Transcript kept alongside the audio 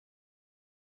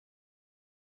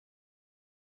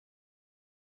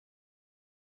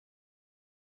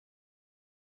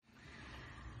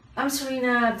I'm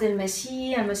Serena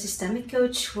Abdelmessi. I'm a systemic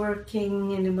coach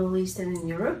working in the Middle East and in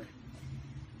Europe.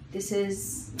 This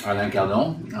is Alain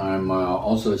Cardon. I'm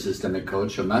also a systemic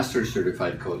coach, a master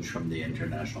certified coach from the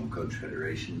International Coach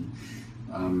Federation.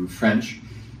 I'm French,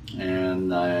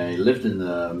 and I lived in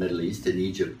the Middle East, in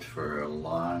Egypt, for a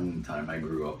long time. I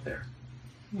grew up there.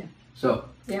 Yeah. So.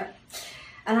 Yeah.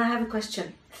 And I have a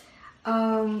question.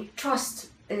 Trust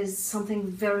is something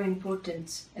very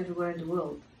important everywhere in the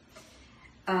world.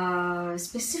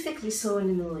 Specifically so in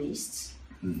the Middle East.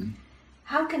 Mm-hmm.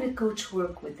 How can a coach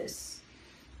work with this?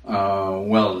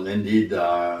 Well, indeed,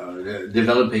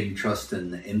 developing trust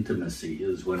and intimacy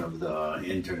is one of the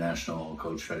International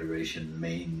Coach Federation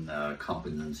main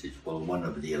competencies, well, one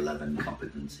of the 11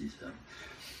 competencies.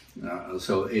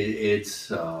 So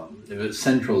it's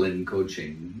central in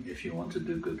coaching if you want to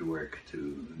do good work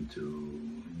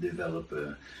to develop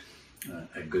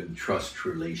a good trust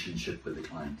relationship with the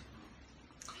client.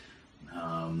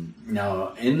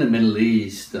 Now, in the Middle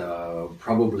East,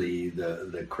 probably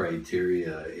the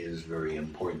criteria is very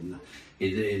important.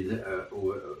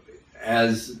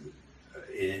 As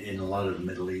in a lot of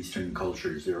Middle Eastern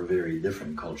cultures, there are very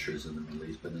different cultures in the Middle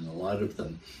East, but in a lot of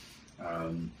them,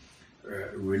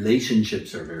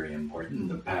 relationships are very important.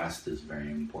 The past is very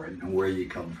important, and where you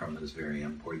come from is very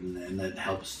important, and that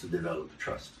helps to develop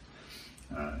trust.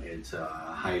 It's a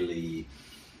highly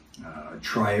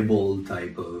tribal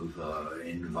type of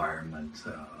environment,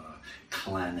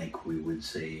 clanic, we would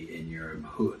say in Europe.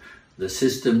 The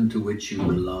system to which you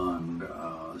belong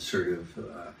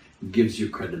gives you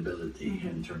credibility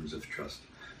in terms of trust.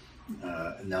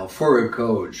 Now, for a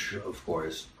coach, of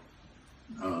course,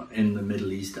 in the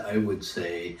Middle East, I would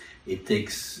say it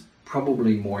takes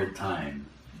probably more time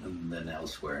than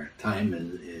elsewhere. Time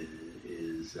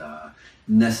is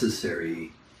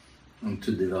necessary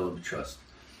to develop trust.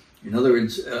 In other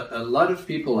words, a lot of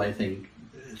people, I think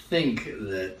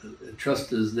that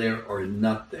trust is there or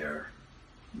not there.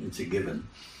 It's a given.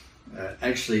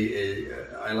 Actually,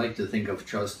 I like to think of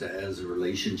trust as a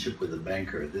relationship with a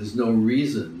banker. There's no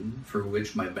reason for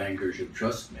which my banker should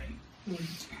trust me.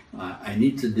 I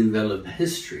need to develop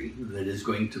history that is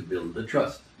going to build the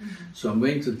trust. So I'm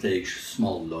going to take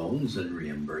small loans and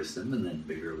reimburse them, and then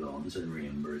bigger loans and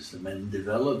reimburse them, and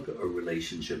develop a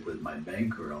relationship with my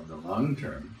banker on the long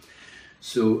term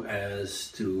so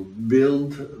as to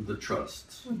build the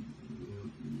trust.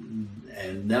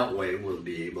 And that way we'll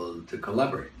be able to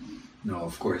collaborate. Now,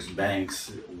 of course,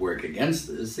 banks work against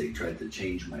this. They try to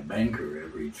change my banker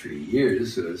every 3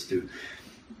 years so as to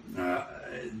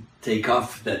take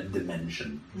off that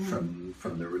dimension from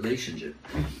the relationship.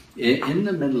 In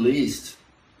the Middle East,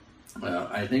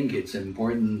 I think it's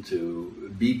important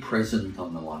to be present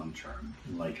on the long term,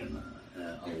 like in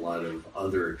a lot of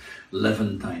other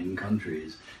Levantine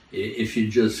countries. If you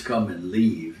just come and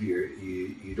leave,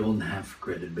 you don't have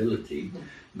credibility,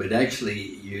 but actually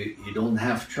you don't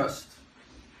have trust.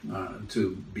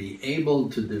 To be able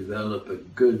to develop a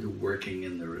good working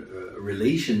in the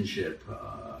relationship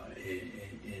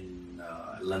in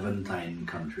Levantine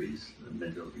countries,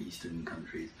 Middle Eastern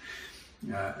countries,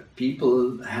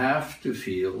 people have to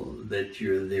feel that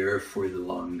you're there for the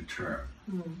long term,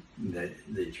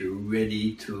 that you're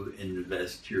ready to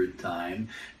invest your time,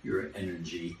 your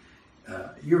energy,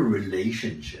 your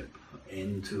relationship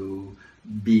into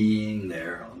being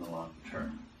there on the long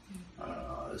term.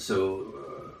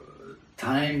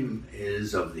 Time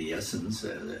is of the essence,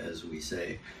 as we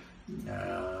say,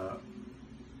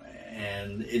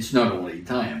 and it's not only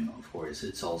time, of course,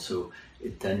 it's also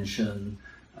attention,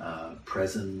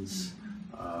 presence,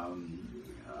 a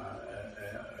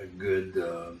good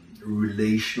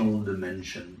relational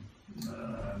dimension.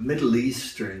 Middle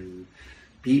Eastern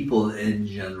people in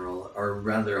general are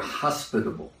rather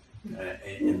hospitable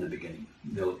in the beginning.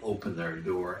 They'll open their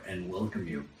door and welcome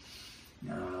you.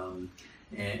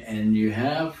 And you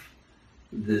have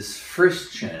this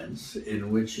first chance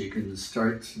in which you can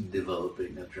start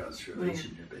developing a trust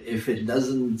relationship. If it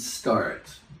doesn't start,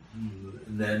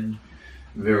 then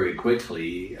very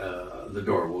quickly the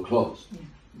door will close.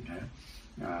 Okay?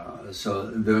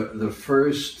 So the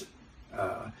first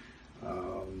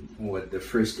the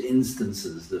first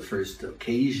instances, the first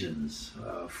occasions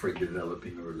for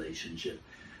developing a relationship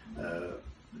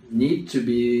need to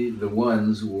be the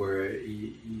ones where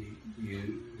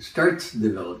you start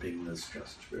developing this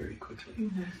trust very quickly.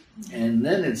 And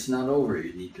then it's not over.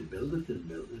 You need to build it and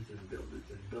build it and build it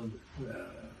and build it.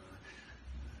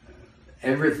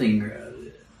 Everything,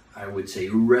 I would say,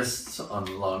 rests on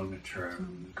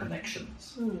long-term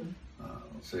connections.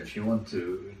 So if you want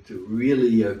to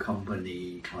really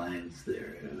accompany clients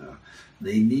there,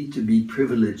 they need to be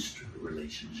privileged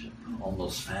relationship,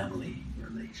 almost family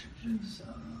relationships.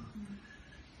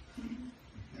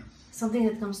 Something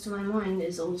that comes to my mind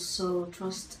is also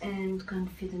trust and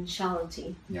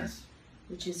confidentiality. Yes.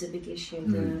 Which is a big issue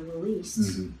in the Middle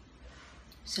East.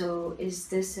 So is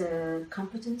this a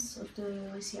competence of the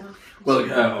ICF?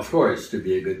 Well, of course, to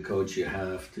be a good coach, you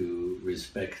have to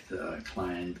respect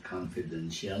client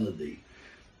confidentiality.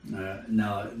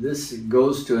 Now, this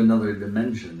goes to another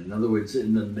dimension. In other words,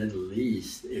 in the Middle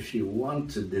East, if you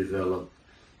want to develop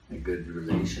a good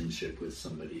relationship with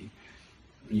somebody,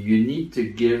 you need to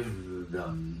give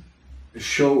them,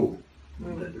 show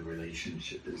that the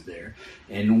relationship is there.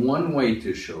 And one way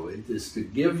to show it is to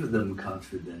give them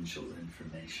confidential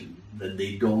information that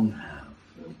they don't have.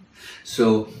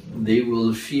 So they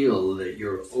will feel that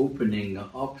you're opening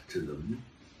up to them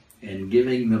and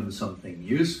giving them something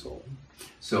useful.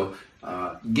 So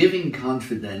giving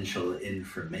confidential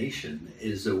information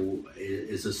is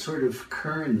a sort of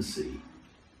currency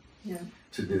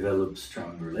to develop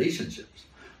strong relationships.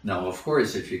 Now, of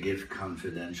course, if you give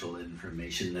confidential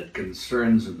information that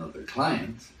concerns another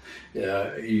client,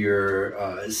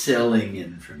 you're selling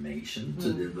information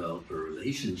to develop a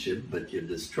relationship, but you're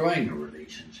destroying a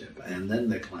relationship. And then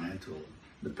the client will,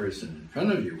 the person in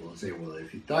front of you will say, well, if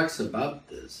he talks about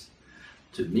this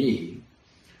to me,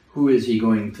 who is he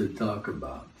going to talk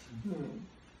about?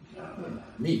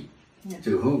 Me. Yeah.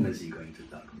 To whom is he going to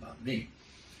talk about me?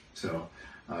 So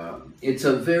it's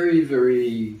a very,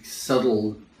 very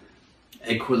subtle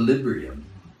equilibrium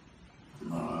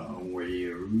where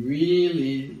you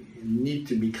really need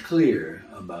to be clear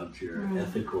about your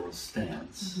ethical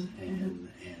stance and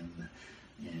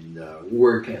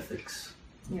work ethics,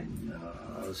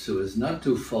 so as not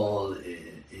to fall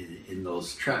in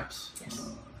those traps.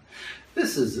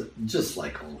 This is just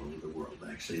like all over the world,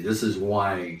 actually. This is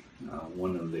why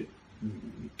one of the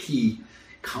key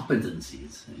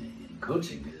competencies in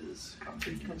coaching is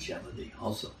confidentiality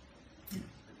also.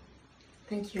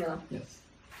 Thank you, Alain. Yes.